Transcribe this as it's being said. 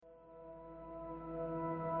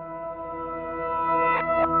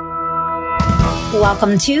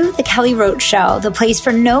Welcome to The Kelly Roach Show, the place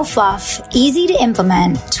for no fluff, easy to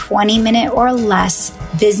implement, 20-minute or less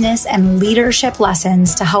business and leadership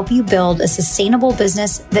lessons to help you build a sustainable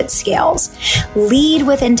business that scales. Lead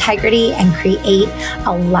with integrity and create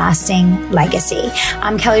a lasting legacy.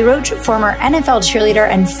 I'm Kelly Roach, former NFL cheerleader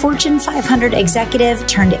and Fortune 500 executive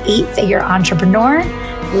turned 8-figure entrepreneur.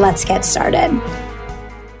 Let's get started.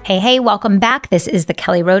 Hey, welcome back. This is The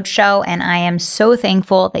Kelly Roach Show, and I am so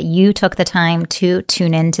thankful that you took the time to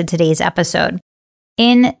tune in to today's episode.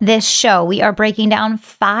 In this show, we are breaking down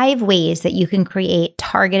 5 ways that you can create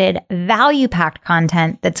targeted, value-packed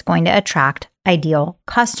content that's going to attract ideal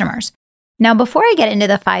customers. Now, before I get into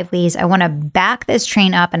the 5 ways, I want to back this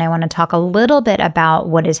train up and I want to talk a little bit about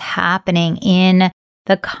what is happening in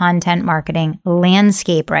the content marketing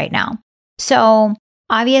landscape right now. So,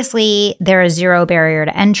 obviously, there is zero barrier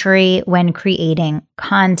to entry when creating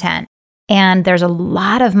content. And there's a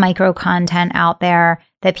lot of micro content out there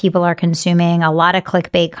that people are consuming, a lot of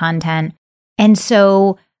clickbait content. And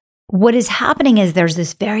so what is happening is there's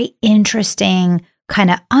this very interesting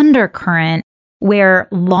kind of undercurrent where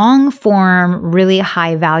long form, really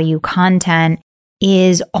high value content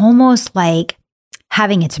is almost like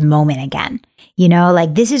having its moment again. You know,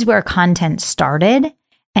 like this is where content started.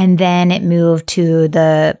 And then it moved to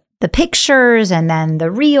the pictures and then the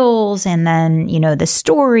reels and then, the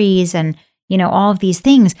stories and, all of these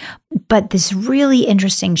things. But this really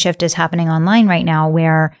interesting shift is happening online right now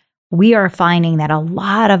where we are finding that a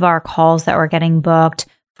lot of our calls that we're getting booked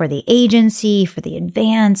for the agency, for the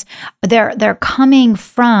advance, they're coming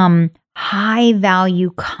from high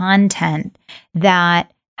value content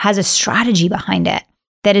that has a strategy behind it,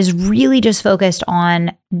 that is really just focused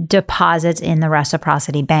on deposits in the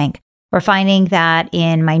reciprocity bank. We're finding that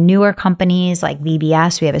in my newer companies like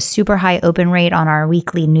VBS, we have a super high open rate on our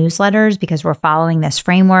weekly newsletters because we're following this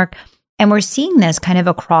framework. And we're seeing this kind of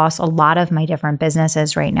across a lot of my different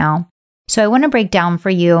businesses right now. So I want to break down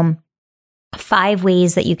for you 5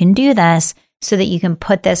 ways that you can do this so that you can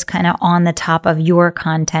put this kind of on the top of your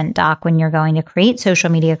content doc when you're going to create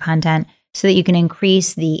social media content, so that you can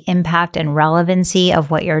increase the impact and relevancy of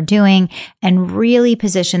what you're doing and really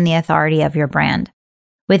position the authority of your brand.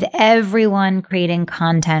 With everyone creating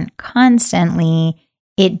content constantly,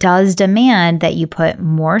 it does demand that you put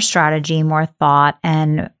more strategy, more thought,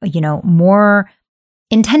 and, more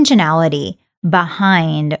intentionality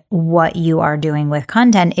behind what you are doing with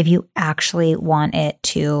content if you actually want it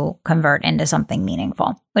to convert into something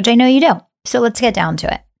meaningful, which I know you do. So let's get down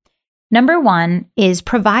to it. Number 1 is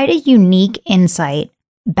provide a unique insight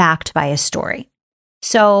backed by a story.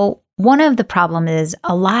 So one of the problems is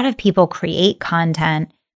a lot of people create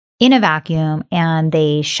content in a vacuum and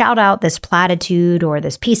they shout out this platitude or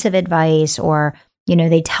this piece of advice or,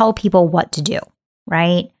 they tell people what to do,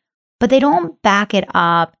 right? But they don't back it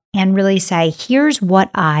up and really say, here's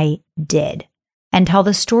what I did, and tell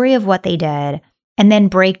the story of what they did and then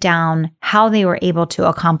break down how they were able to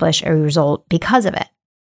accomplish a result because of it.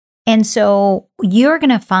 And so you're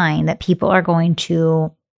going to find that people are going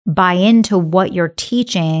to buy into what you're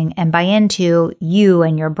teaching and buy into you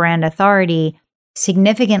and your brand authority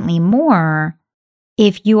significantly more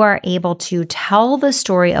if you are able to tell the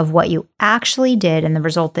story of what you actually did and the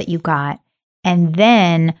result that you got, and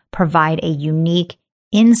then provide a unique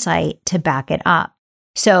insight to back it up.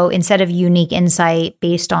 So instead of unique insight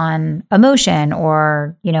based on emotion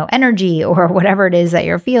or, energy or whatever it is that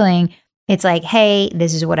you're feeling, it's like, hey,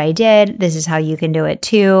 this is what I did. This is how you can do it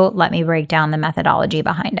too. Let me break down the methodology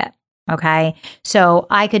behind it. Okay. So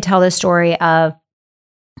I could tell the story of,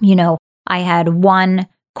 I had one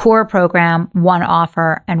core program, one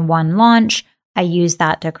offer, and one launch. I used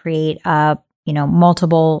that to create a,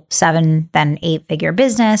 multiple 7, then 8-figure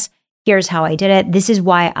business. Here's how I did it. This is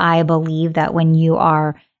why I believe that when you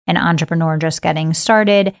are an entrepreneur just getting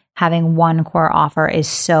started, having one core offer is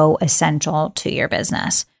so essential to your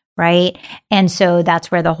business. Right. And so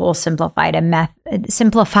that's where the whole simplified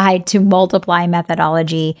to multiply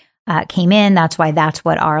methodology came in. That's why that's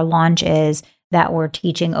what our launch is that we're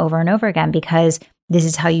teaching over and over again, because this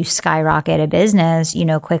is how you skyrocket a business,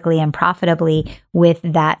 quickly and profitably with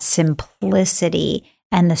that simplicity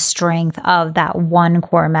and the strength of that one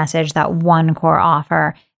core message, that one core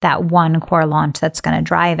offer, that one core launch that's going to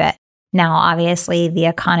drive it. Now, obviously, the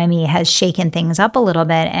economy has shaken things up a little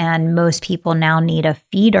bit, and most people now need a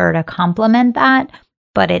feeder to complement that,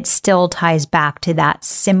 but it still ties back to that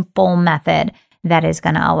simple method that is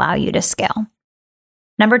going to allow you to scale.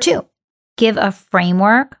 Number 2, give a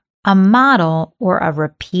framework, a model, or a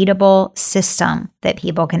repeatable system that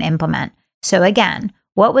people can implement. So again,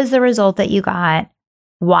 what was the result that you got?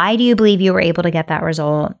 Why do you believe you were able to get that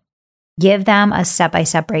result? Give them a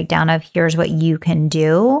step-by-step breakdown of here's what you can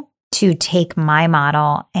do to take my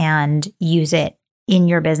model and use it in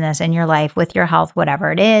your business, in your life, with your health,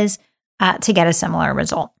 whatever it is, to get a similar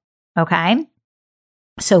result. Okay?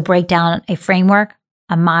 So break down a framework,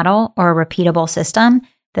 a model, or a repeatable system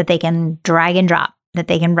that they can drag and drop, that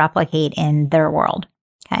they can replicate in their world.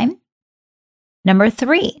 Okay? Number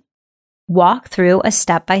 3, walk through a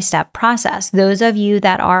step-by-step process. Those of you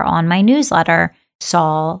that are on my newsletter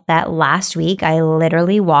saw that last week I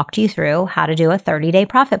literally walked you through how to do a 30-day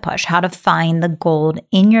profit push, how to find the gold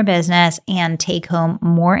in your business and take home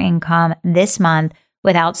more income this month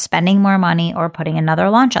without spending more money or putting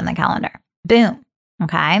another launch on the calendar. Boom.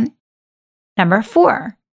 Okay. Number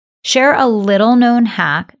 4, share a little known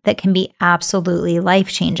hack that can be absolutely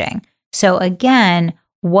life-changing. So again,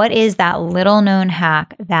 what is that little known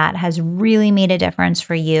hack that has really made a difference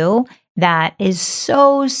for you, that is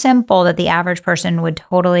so simple that the average person would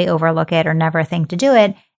totally overlook it or never think to do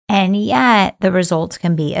it, and yet the results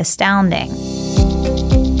can be astounding?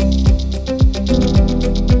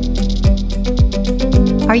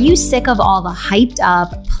 Are you sick of all the hyped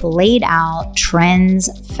up, played out trends,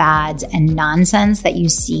 fads, and nonsense that you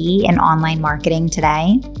see in online marketing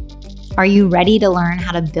today? Are you ready to learn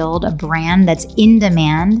how to build a brand that's in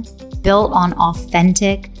demand, built on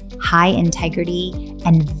authentic, high integrity,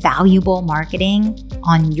 and valuable marketing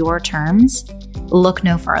on your terms? Look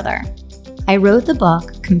no further. I wrote the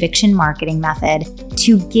book, Conviction Marketing Method,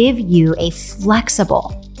 to give you a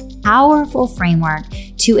flexible, powerful framework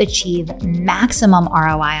to achieve maximum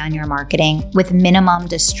ROI on your marketing with minimum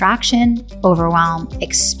distraction, overwhelm,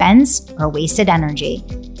 expense, or wasted energy.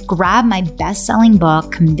 Grab my best-selling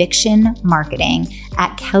book, Conviction Marketing,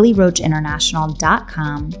 at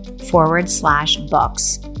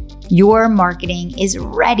kellyroachinternational.com/books. Your marketing is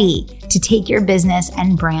ready to take your business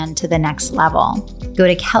and brand to the next level. Go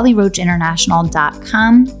to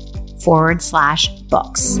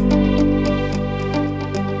kellyroachinternational.com/books.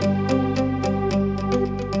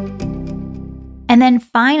 And then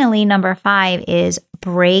finally, number 5 is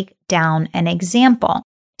break down an example.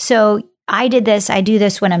 So I do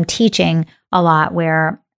this when I'm teaching a lot,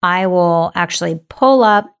 where I will actually pull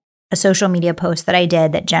up a social media post that I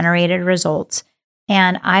did that generated results,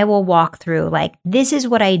 and I will walk through, like, this is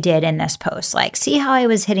what I did in this post. Like, see how I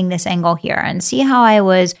was hitting this angle here, and see how I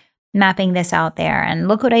was mapping this out there, and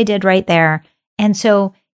look what I did right there. And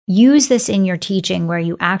so use this in your teaching, where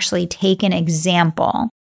you actually take an example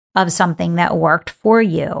of something that worked for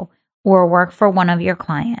you or worked for one of your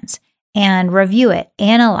clients, and review it,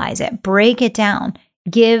 analyze it, break it down,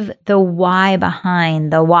 give the why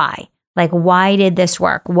behind the why. Like, why did this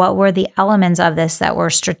work? What were the elements of this that were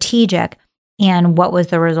strategic? And what was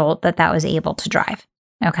the result that was able to drive?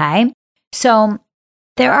 Okay. So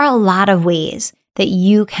there are a lot of ways that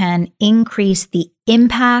you can increase the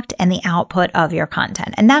impact and the output of your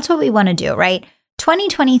content. And that's what we want to do, right?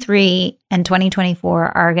 2023 and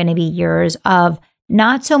 2024 are going to be years of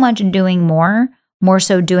not so much doing more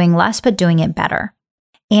so doing less, but doing it better.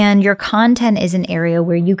 And your content is an area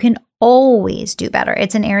where you can always do better.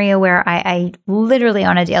 It's an area where I literally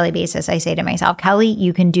on a daily basis, I say to myself, Kelly,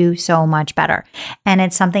 you can do so much better. And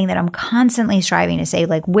it's something that I'm constantly striving to say,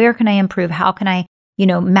 like, where can I improve? How can I,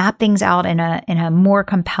 map things out in a more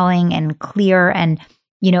compelling and clear and,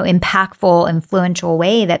 impactful, influential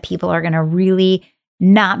way that people are going to really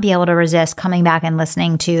not be able to resist coming back and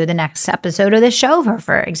listening to the next episode of the show,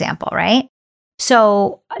 for example, right?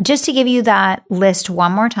 So just to give you that list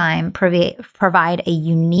one more time, provide a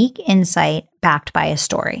unique insight backed by a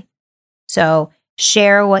story. So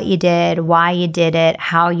share what you did, why you did it,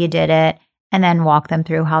 how you did it, and then walk them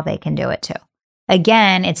through how they can do it too.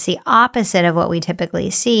 Again, it's the opposite of what we typically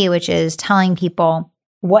see, which is telling people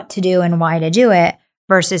what to do and why to do it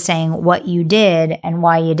versus saying what you did and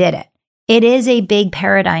why you did it. It is a big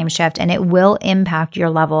paradigm shift, and it will impact your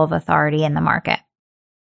level of authority in the market.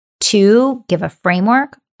 2, give a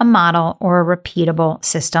framework, a model, or a repeatable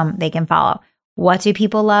system they can follow. What do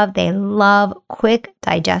people love? They love quick,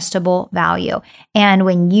 digestible value. And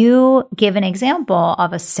when you give an example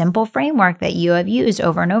of a simple framework that you have used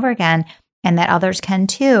over and over again, and that others can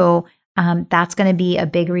too, that's going to be a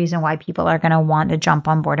big reason why people are going to want to jump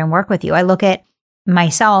on board and work with you. I look at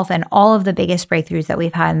myself, and all of the biggest breakthroughs that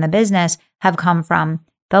we've had in the business have come from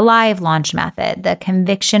the live launch method, the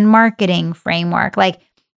conviction marketing framework. Like,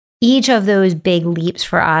 each of those big leaps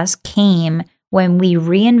for us came when we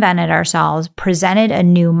reinvented ourselves, presented a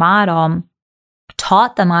new model,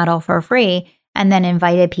 taught the model for free, and then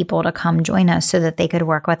invited people to come join us so that they could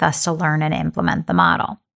work with us to learn and implement the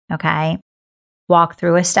model. Okay? Walk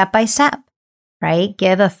through a step-by-step. right?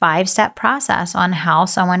 Give a 5-step process on how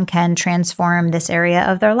someone can transform this area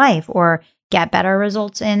of their life or get better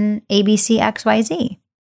results in ABC XYZ.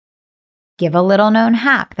 Give a little known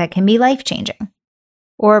hack that can be life-changing,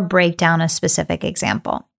 or break down a specific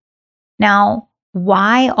example. Now,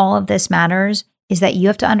 why all of this matters is that you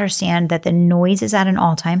have to understand that the noise is at an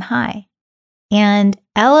all-time high. And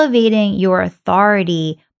elevating your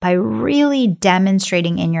authority by really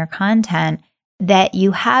demonstrating in your content that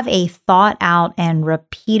you have a thought out and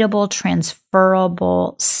repeatable,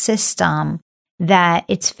 transferable system that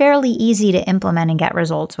it's fairly easy to implement and get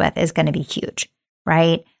results with is going to be huge,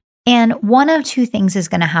 right? And one of two things is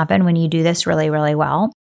going to happen when you do this really, really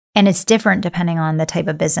well. And it's different depending on the type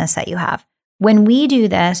of business that you have. When we do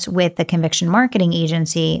this with the Conviction Marketing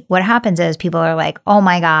Agency, what happens is people are like, oh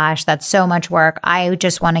my gosh, that's so much work. I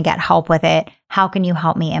just want to get help with it. How can you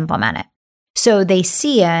help me implement it? So they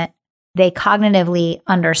see it, they cognitively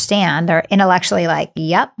understand, they're intellectually like,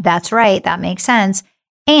 yep, that's right, that makes sense.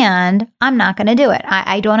 And I'm not going to do it.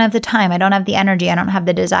 I don't have the time. I don't have the energy. I don't have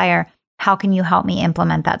the desire. How can you help me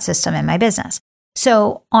implement that system in my business?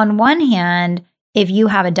 So on one hand, if you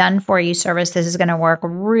have a done-for-you service, this is going to work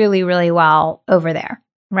really, really well over there,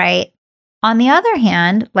 right? On the other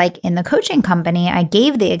hand, like in the coaching company, I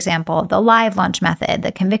gave the example of the live launch method,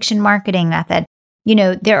 the conviction marketing method. You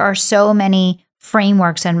know, there are so many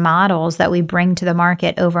frameworks and models that we bring to the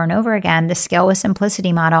market over and over again. The Scale with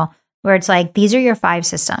Simplicity model, where it's like, these are your 5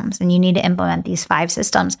 systems and you need to implement these 5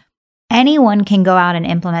 systems. Anyone can go out and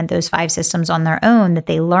implement those 5 systems on their own that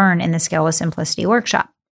they learn in the Scale with Simplicity workshop.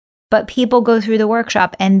 But people go through the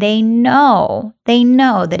workshop and they know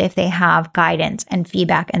that if they have guidance and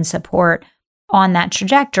feedback and support on that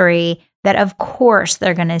trajectory, that of course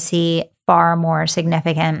they're going to see far more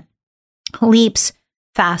significant leaps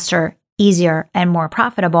faster, easier, and more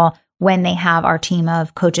profitable when they have our team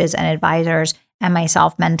of coaches and advisors and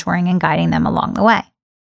myself mentoring and guiding them along the way.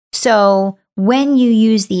 So when you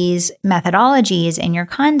use these methodologies in your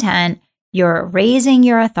content, you're raising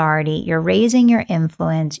your authority, you're raising your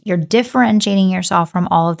influence, you're differentiating yourself from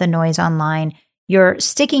all of the noise online, you're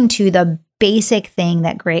sticking to the basic thing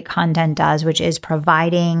that great content does, which is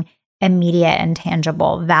providing immediate and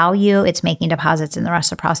tangible value. It's making deposits in the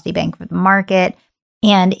reciprocity bank for the market,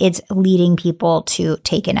 and it's leading people to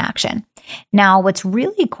take an action. Now, what's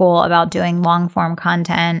really cool about doing long-form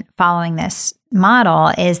content following this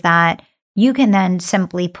model is that you can then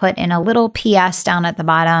simply put in a little PS down at the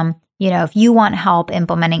bottom. You know, if you want help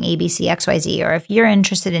implementing ABC, XYZ, or if you're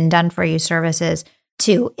interested in done-for-you services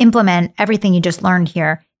to implement everything you just learned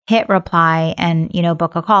here, hit reply and,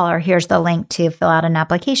 book a call, or here's the link to fill out an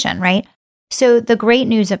application, right? So the great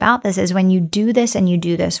news about this is when you do this and you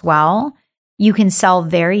do this well, you can sell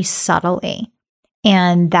very subtly.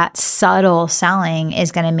 And that subtle selling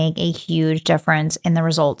is going to make a huge difference in the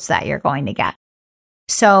results that you're going to get.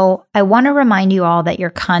 So I want to remind you all that your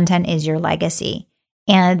content is your legacy.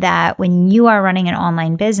 And that when you are running an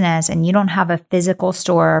online business and you don't have a physical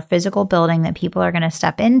store or physical building that people are going to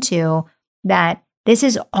step into, that this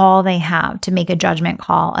is all they have to make a judgment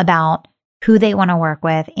call about who they want to work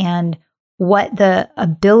with and what the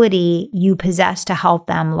ability you possess to help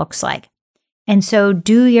them looks like. And so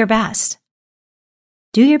do your best.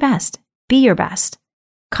 Do your best. Be your best.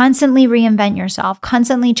 Constantly reinvent yourself.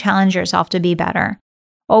 Constantly challenge yourself to be better.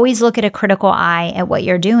 Always look at a critical eye at what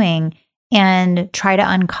you're doing and try to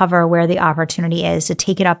uncover where the opportunity is to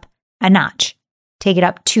take it up a notch, take it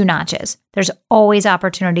up 2 notches. There's always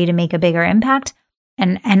opportunity to make a bigger impact.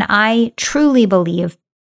 And I truly believe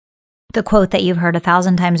the quote that you've heard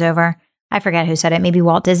 1,000 times over, I forget who said it, maybe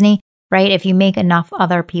Walt Disney, right? If you make enough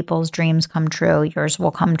other people's dreams come true, yours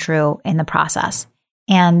will come true in the process.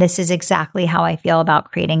 And this is exactly how I feel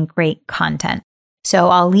about creating great content. So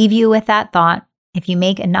I'll leave you with that thought. If you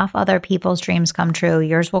make enough other people's dreams come true,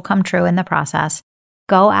 yours will come true in the process.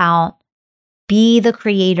 Go out, be the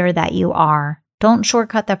creator that you are. Don't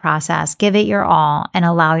shortcut the process. Give it your all and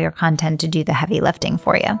allow your content to do the heavy lifting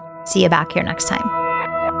for you. See you back here next time.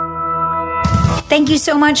 Thank you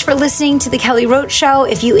so much for listening to The Kelly Roach Show.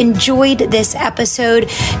 If you enjoyed this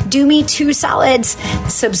episode, do me 2 solids.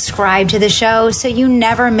 Subscribe to the show so you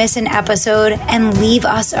never miss an episode, and leave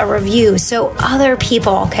us a review so other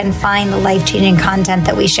people can find the life-changing content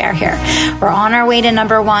that we share here. We're on our way to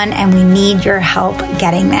number 1, and we need your help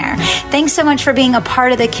getting there. Thanks so much for being a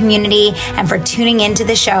part of the community and for tuning into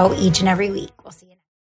the show each and every week.